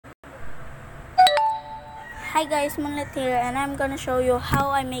Hi guys, Moonlit here, and I'm gonna show you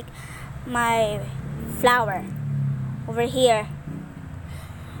how I make my flower over here.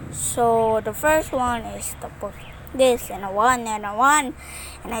 So the first one is to put this and a one and a one,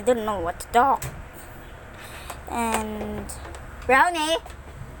 and I don't know what to talk. And brownie,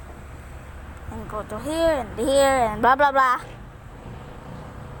 and go to here and blah blah blah.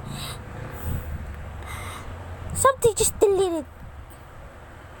 Something just deleted.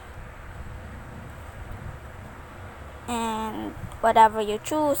 And whatever you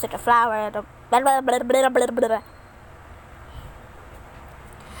choose, the flower, the blah blah blah blah blah blah.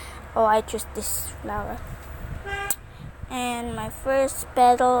 Oh, I choose this flower. And my first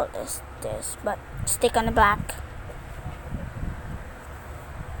petal is this, but stick on the black.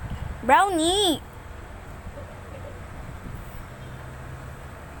 Brownie!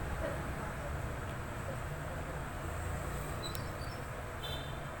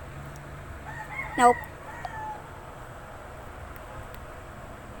 Nope.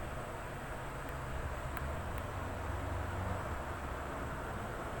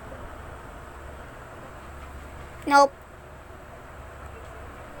 Nope.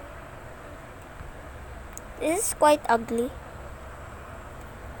 This is quite ugly.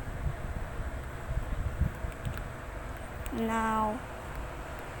 Now,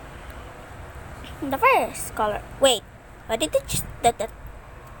 the first color. Wait, what did it just that? The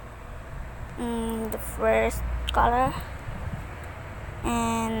first color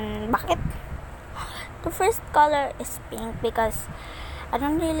and bucket. The first color is pink because I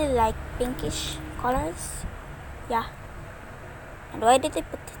don't really like pinkish colors. Yeah. And why did I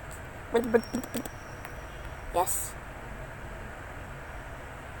put it? Yes.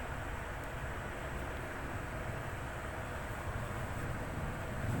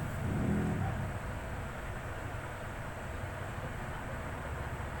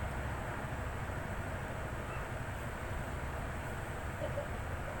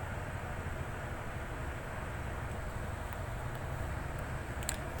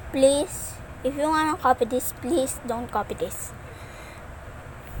 Please, if you wanna copy this, please don't copy this.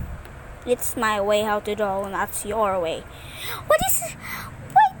 It's my way how to draw, not your way. What is?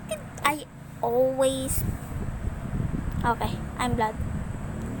 Why did I always? Okay, I'm blood.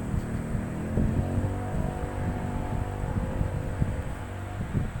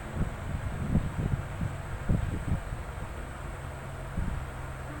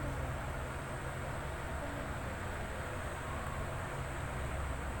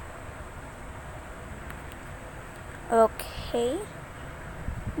 Okay.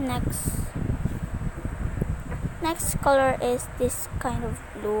 Next color is this kind of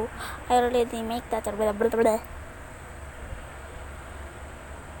blue. I already make that. Blah, blah, blah.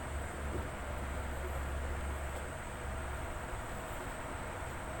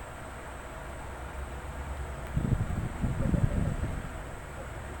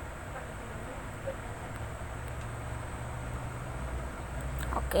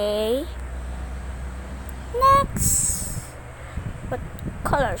 Okay. Next, what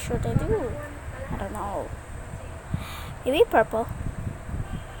color should I do? I don't know. Maybe purple.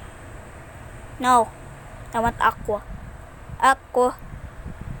 No, I want aqua. Aqua.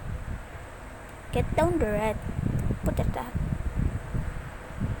 Get down the red. Put it down.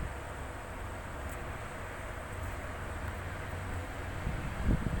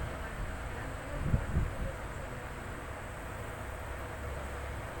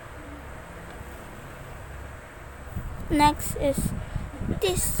 Next is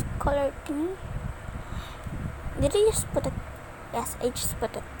this color thingy. Did I just put it? Yes, I just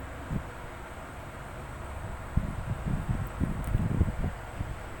put it.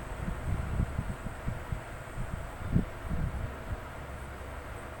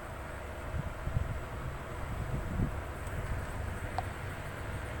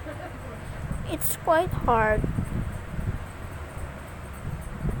 It's quite hard.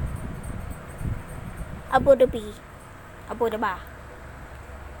 Abu Dhabi. Abu Dhabi.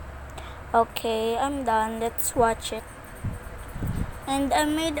 Okay, I'm done. Let's watch it. And I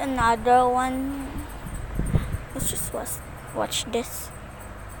made another one. Let's just watch this.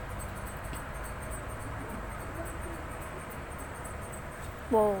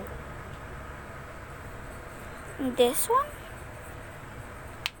 Whoa. This one?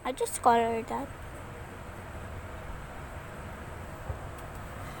 I just colored that.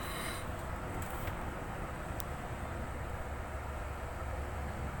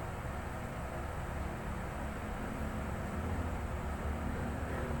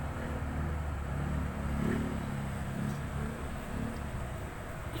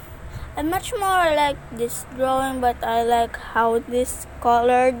 I'm much more like this drawing, but I like how this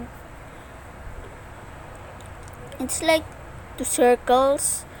colored. It's like two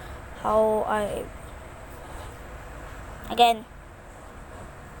circles. How I again.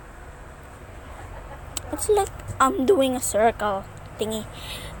 It's like I'm doing a circle thingy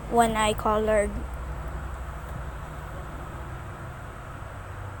when I colored.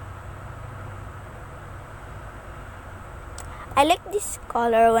 I like this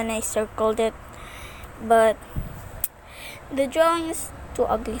color when I circled it, but the drawing is too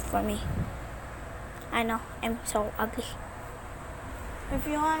ugly for me. I know, I'm so ugly. If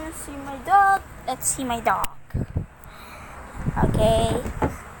you want to see my dog, let's see my dog. Okay,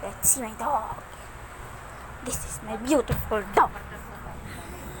 let's see my dog. This is my beautiful dog.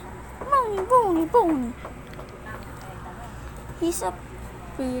 Bony, bony, bony. He's a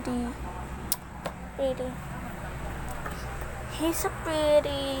pretty. He's a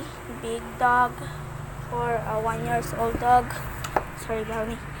pretty big dog for a 1 year old dog. Sorry,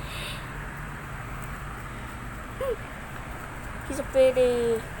 Brownie. He's a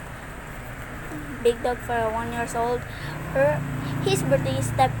pretty big dog for a 1 year old. His birthday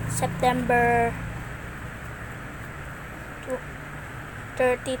is September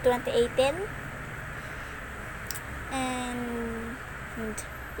 30, 2018. And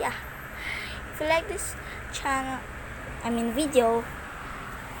yeah, if you like this video,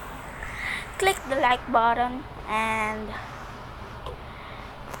 click the like button and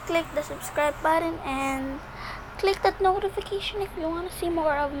click the subscribe button and click that notification if you want to see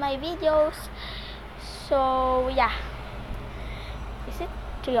more of my videos. So yeah, is it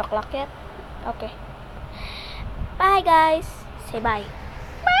 3 o'clock yet? Okay, bye guys, say bye.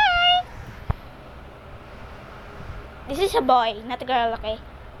 Bye. This is a boy, not a girl, okay?